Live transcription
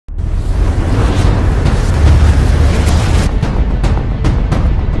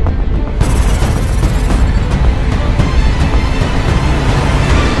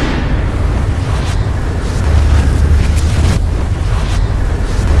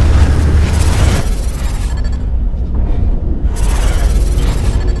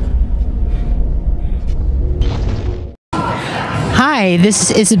Hi, this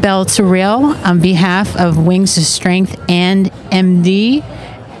is Isabelle Turell on behalf of Wings of Strength and MD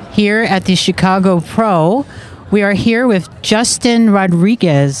here at the Chicago Pro. We are here with Justin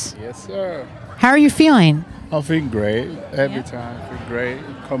Rodriguez. Yes, sir. How are you feeling? I feel great every time. I feel great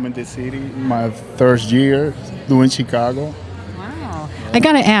coming to the city. My first year doing Chicago. Wow. I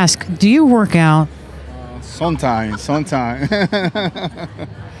got to ask, do you work out? Sometimes. And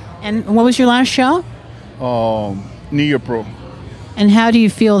what was your last show? New York Pro. And how do you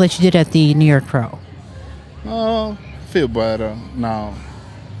feel that you did at the New York Pro? Feel better now.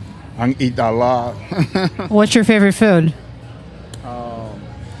 I eat a lot. What's your favorite food?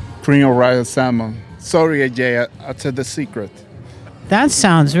 Cream of rice salmon. Sorry, AJ, I said the secret. That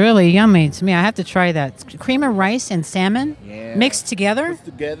sounds really yummy to me. I have to try that. Cream of rice and salmon mixed together?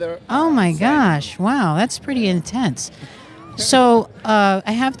 Together. Oh my gosh. Wow, that's pretty intense. So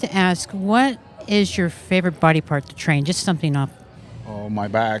I have to ask, what is your favorite body part to train? Just something up. Oh, my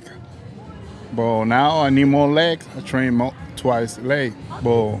back. But now I need more legs. I train twice leg.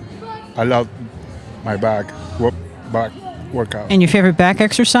 But I love my back workout. And your favorite back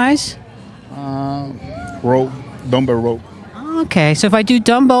exercise? Rope, dumbbell rope. Okay, so if I do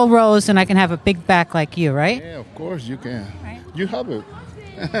dumbbell rows, then I can have a big back like you, right? Yeah, of course you can. Right. You have it.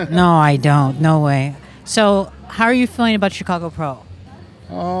 No, I don't. No way. So how are you feeling about Chicago Pro?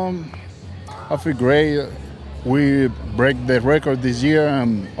 I feel great. We break the record this year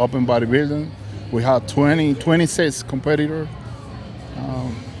in open bodybuilding. We have 26 competitors.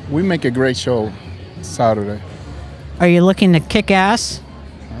 We make a great show Saturday. Are you looking to kick ass?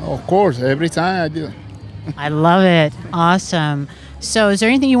 Of course, every time I do. I love it. Awesome. So is there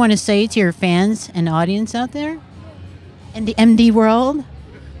anything you want to say to your fans and audience out there in the MD world?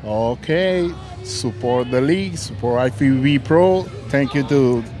 Okay. Support the league, support IFBB Pro. Thank you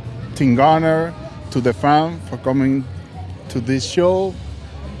to Team Garner, to the fan for coming to this show.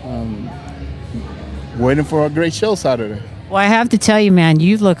 Waiting for a great show Saturday. Well, I have to tell you, man,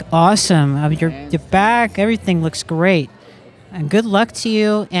 you look awesome. Your back, everything looks great. And good luck to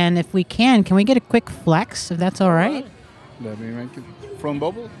you. And if we can we get a quick flex, if that's all right? Let me make it front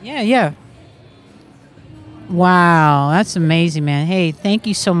bubble. Yeah. Wow, that's amazing, man. Hey, thank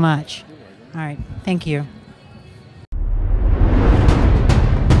you so much. All right, thank you.